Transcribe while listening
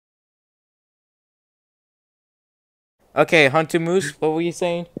Okay, Hunter Moose, what were you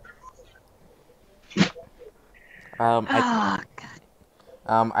saying? I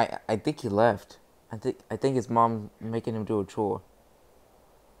Ah, I think he left. I think his mom making him do a chore.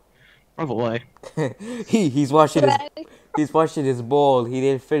 probably. He's washing his bowl. He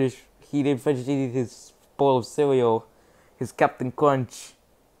didn't finish eating his bowl of cereal, his Captain Crunch.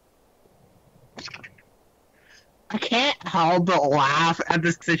 I can't help but laugh at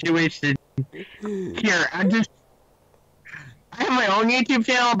this situation. Here, I have my own YouTube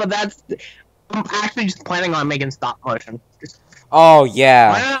channel, but I'm actually just planning on making stop motion. Oh Why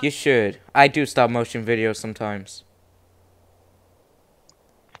yeah, not? you should. I do stop motion videos sometimes.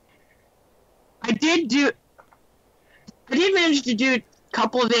 I did do. I did manage to do a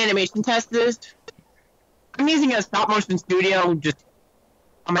couple of the animation tests. I'm using a stop motion studio just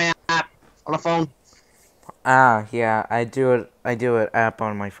on my app on the phone. Ah, yeah, I do it. I do it app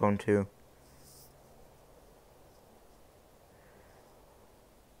on my phone too.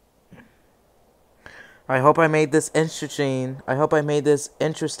 I hope I made this interesting. I hope I made this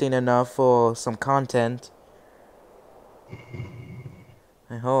interesting enough for some content.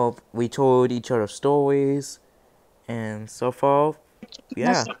 I hope we told each other stories, and so far,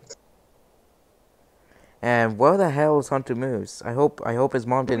 yeah. And where the hell is Hunter Moose? I hope his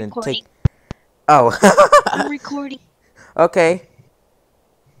mom didn't take. Oh. I'm recording. Okay.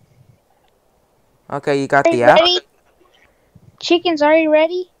 Okay, you got Are the you app. ready? Chickens, are you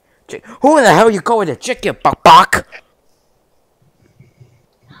ready? Who the hell you calling a chicken, buck?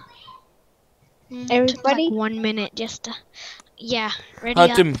 Everybody? Took like 1 minute just to... Yeah, ready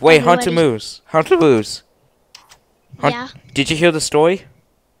Hunter, up. wait, Everybody. Hunter Moose. Hunter Moose. Yeah, Did you hear the story?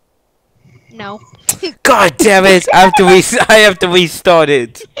 no. God damn it! I have to restart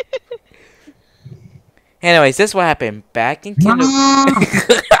it. Anyways, this is what happened. Back in Kinder. What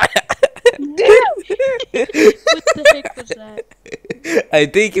the heck was that? I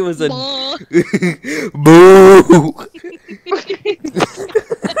think it was a Ma. boo.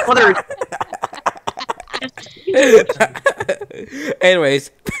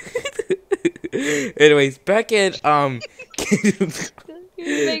 anyways, anyways, back in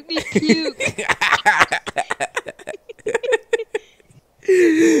You make me puke.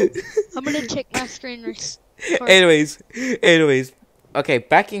 I'm gonna check my screen record. anyways, okay,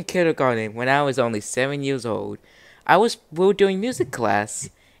 back in kindergarten when I was only 7 years old, we were doing music class,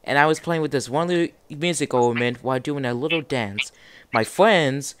 and I was playing with this one little music woman while doing a little dance. My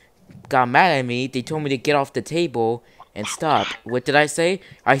friends got mad at me. They told me to get off the table and stop. What did I say?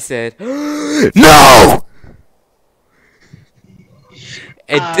 I said, no!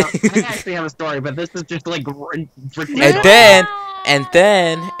 And, I actually have a story, but this is just like ridiculous. and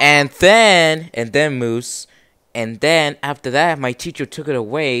then Moose, and then after that, my teacher took it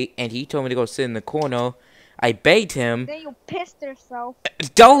away, and he told me to go sit in the corner. I begged him. Then you pissed yourself.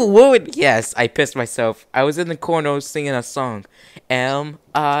 Don't ruin. Yes, I pissed myself. I was in the corner singing a song.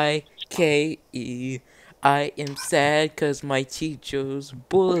 M-I-K-E. I am sad cause my teachers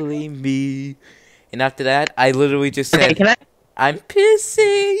bully me. And after that, I literally just said, Okay, I'm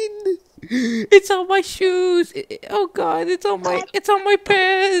pissing. It's on my shoes. Oh God, it's on my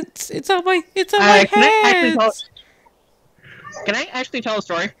pants. It's on my hands. can I actually tell a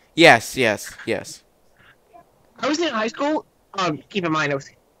story? Yes. I was in high school. Keep in mind,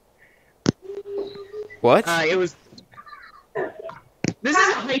 What? it was. This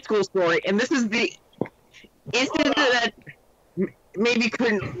is a high school story, and this is the incident that maybe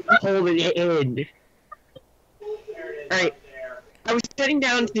couldn't hold it in. Alright, I was sitting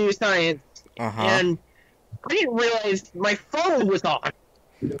down to do science, and I didn't realize my phone was on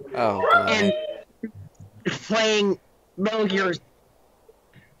Oh God. and playing a Metal Gear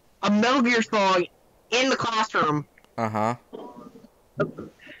song in the classroom, Uh-huh. and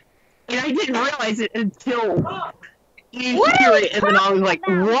I didn't realize it until you hear it, and then I was like,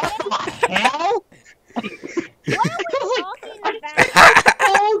 what the hell? What are we talking about?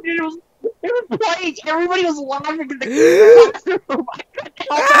 Oh, dude, it was playing. Everybody was laughing in the classroom. I couldn't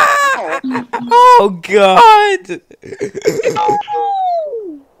help it. Oh God. No!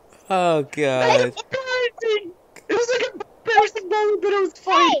 Oh It God. was embarrassing. It was like an embarrassing moment, but it was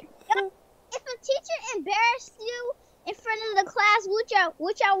funny. Hey, if a teacher embarrassed you in front of the class,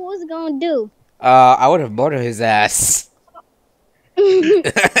 what y'all was gonna do? I would have murdered his ass.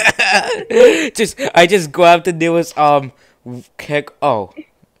 I just grabbed the newest kick. Oh,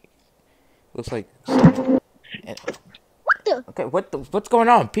 looks like. Okay, what's going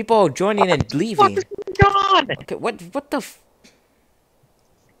on? People are joining and leaving. God! Okay, what the?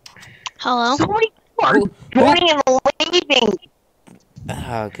 Hello? So many people are joining and leaving.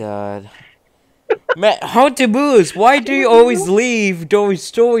 Oh God. Man, Hunter Moose, why do you always leave during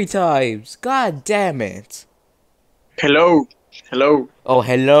story times? God damn it. Hello. Hello. Oh,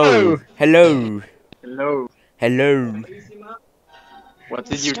 hello. Hello. Hello. Hello.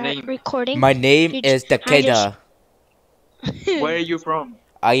 What is your Start name? recording. My name Dude, is Takeda. Where are you from?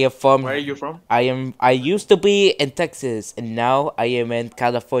 I am from. Where are you from? I used to be in Texas, and now I am in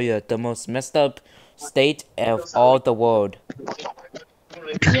California, the most messed up state of all the world.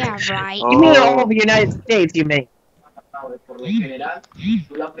 Yeah, right. You mean all Oh. of the United States, you mean?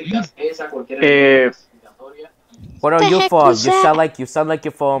 What are The you heck from? was that? You sound like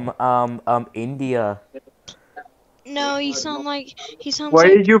you're from India. No, he sounds Where like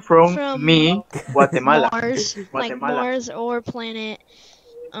are you from? from Me, Guatemala. Mars, like Guatemala. Mars or planet.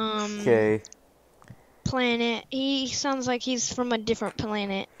 Okay. Planet. He sounds like he's from a different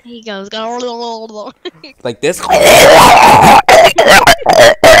planet. He goes. Like this?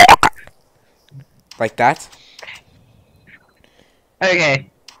 Like that? Okay.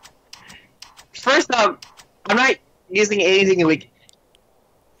 First up, I'm not using anything like.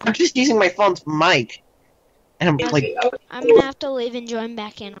 I'm just using my phone's mic. And I'm like, I'm gonna have to leave and join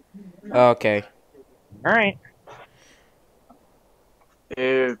back in. Okay. alright.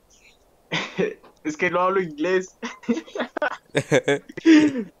 Es que no hablo inglés.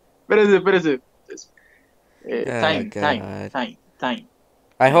 Espérese. Oh, God. Time.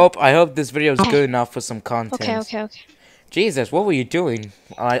 I hope this video is good enough for some content. Okay. Jesus, what were you doing?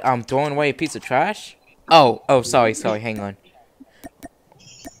 I'm throwing away a piece of trash? Oh, sorry, hang on.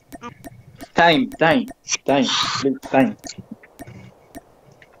 Time.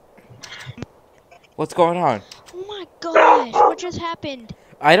 What's going on? Oh my gosh! What just happened?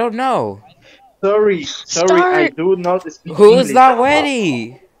 I don't know. Sorry, I Start. do not speak Who's English. not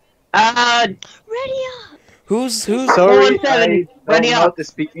ready? Ready up! Who's Sorry, 417, I do ready up. not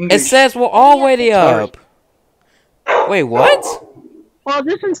speak It English. says we're all ready up. Wait, what? Well,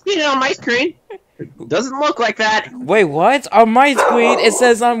 this one's seen it on my screen. Doesn't look like that. Wait, what? On my screen it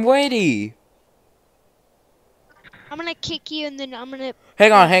says I'm ready. I'm gonna kick you and then I'm gonna.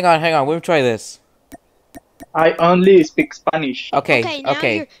 Hang on. Let me try this. I only speak Spanish. Okay. Now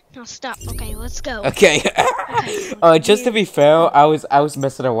you're. No, stop. Okay, let's go. Okay. Just to be fair, I was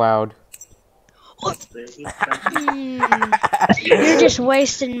messing around. You're just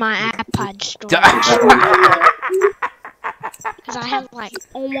wasting my iPod storage. Because I have like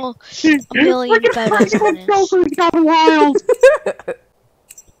almost a million photos on this.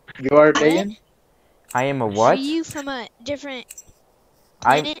 You are paying? I am a Are what? you from a different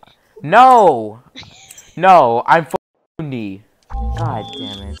I planet? No, I'm from Burundi. God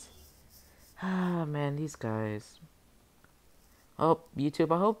damn it. Ah man, these guys. Oh,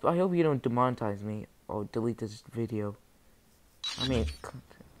 YouTube, I hope you don't demonetize me or delete this video. I mean,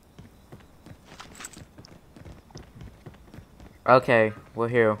 okay, we're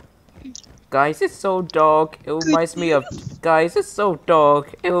here. Guys, it's so dark. It reminds me of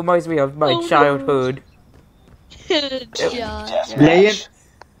my Oh, no. childhood.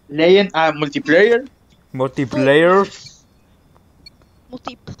 Playing a multiplayer? Multiplayer.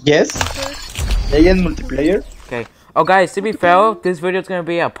 Yes. Playing multiplayer? Okay. Oh, guys, to be fair, this video is gonna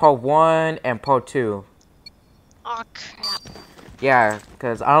be a part 1 and part 2. Oh crap. Yeah,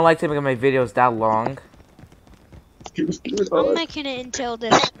 because I don't like to make my videos that long. I'm making it until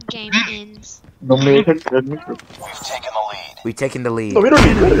this game ends. No me dejes creer el micro. We taking the lead. No vieron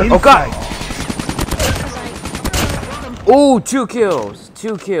ni verga. Oh, God! Cause Ooh, 2 kills.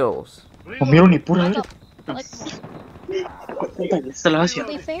 2 kills. No vieron ni pura like, verga. like, Esta la hacia. to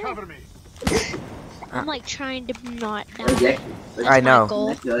be fair, I'm like trying to not die. That's I know. My goal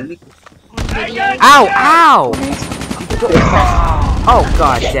on video. Ow! Ow! Oh,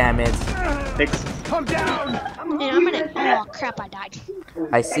 God damn it. And I'm gonna. Oh crap! I died.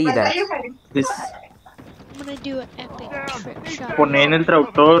 I see that. This. I'm gonna do an epic trick shot. Pone en el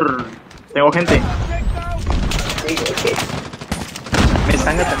traductor. Tengo gente. Me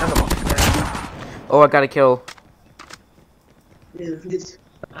están atacando. Oh, I got a kill.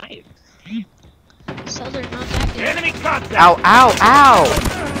 So they're not that good. Ow! Ow! Ow!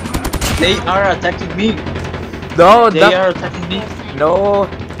 They are attacking me. No, They that- are attacking me. No.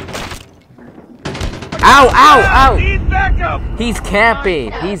 Ow! Ow! Ow! He's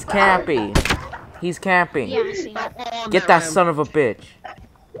camping. He's camping. He's camping. Yeah, I see. Get that son of a bitch.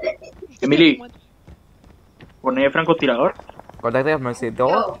 Emily. Pone francotirador. Guardate el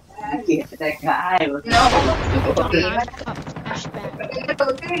mensajero. I've got flashback.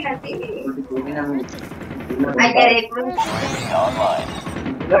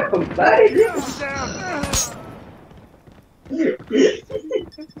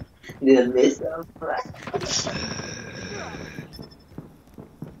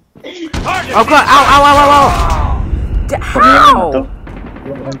 Oh god! Ow! Ow! Ow! Ow! Ow!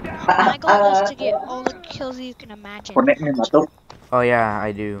 Me mató. My goal is to get all the kills you can imagine. Me mató. Oh yeah,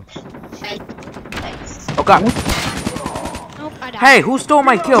 I do. Oh god! Nope, I died. Hey, who stole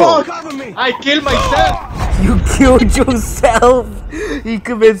my kill? I killed myself. You killed yourself. You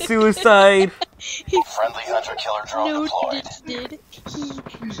commit suicide. Friendly hunter-killer drone No, deployed. did.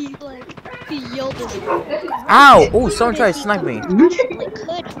 He yelled his Ow! Oh, someone tried to snipe me. like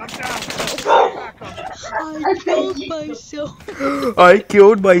could. I killed myself. I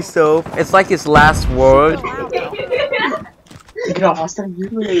killed myself. It's like his last word. Grabaste el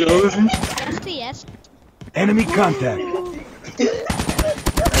video de Dios. FPS. Enemy contact.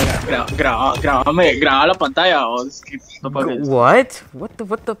 Graba la pantalla. O es que no pagues. What? What the?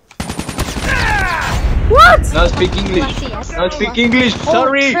 What? No speak English. FPS. No speak English.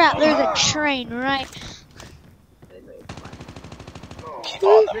 Sorry. Oh crap, there's a train, right? Keep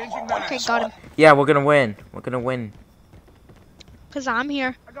on them. Okay, got him. Yeah, we're gonna win. We're gonna win. Cause I'm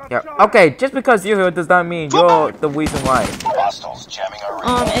here. Yeah. Okay, just because you're here does not mean you're the reason why. Hostiles jamming our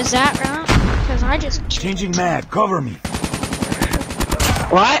radio. Is that right? Cause I just Changing mag. Cover me.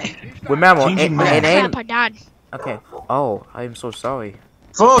 What? Remember, Changing it mag. ain't. crap, I died. Okay. Oh, I'm so sorry.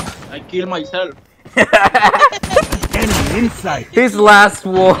 Fuck. I killed myself. Enemy inside. His last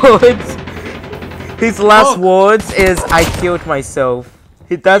words. His last words is "I killed myself."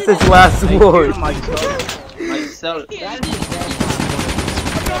 That's his last I word. killed myself.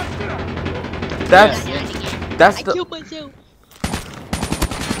 That's I the killed myself.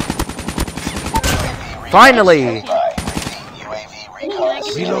 finally UAV recon.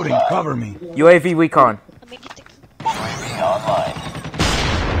 Reloading. Cover me. UAV recon. Let me get the UAV online.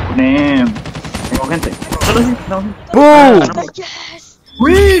 Damn. Tengo gente. Solo si. No. Boom! yes.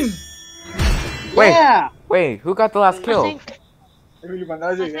 Win. Wait, Yeah. wait. Who got the last I kill? think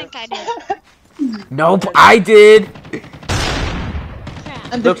I did. Nope, I did. Crap.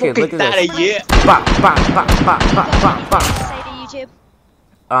 Look at this. Yeah. Ba ba ba ba ba ba ba. Say to YouTube.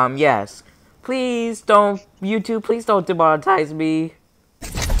 Yes. Please don't, YouTube, please don't demonetize me.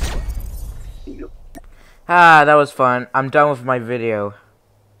 Ah, that was fun. I'm done with my video.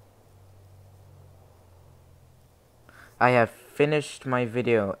 I have finished my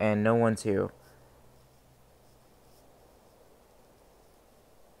video and no one's here.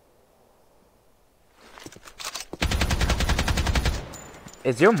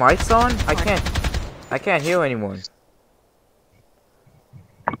 Is your mic on? I can't hear anyone.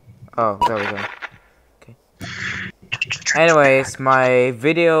 Oh, there we go. Okay. Anyways, my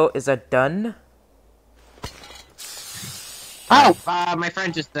video is done. Oh, my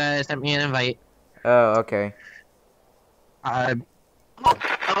friend just sent me an invite. Oh, okay. I'll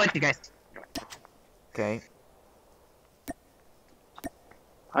let you guys. Okay.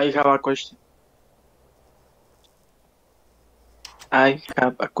 I have a question. I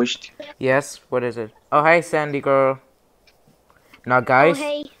have a question. Yes, what is it? Oh, hey, Sandy girl. Now, guys. Oh,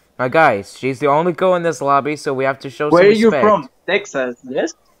 hey. Now, guys, she's the only girl in this lobby, so we have to show Where some are you respect. from? Texas,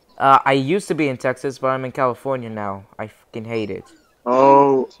 yes? I used to be in Texas, but I'm in California now. I fucking hate it.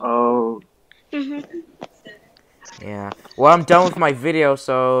 Oh. Yeah. Well, I'm done with my video,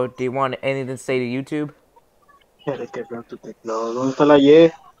 so do you want anything to say to YouTube? ¿Dónde está la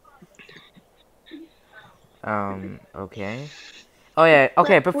Y? Okay. Oh yeah.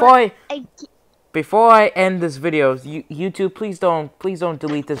 Okay. I- Before I end this video, YouTube, please don't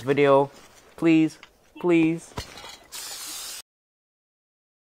delete this video, please.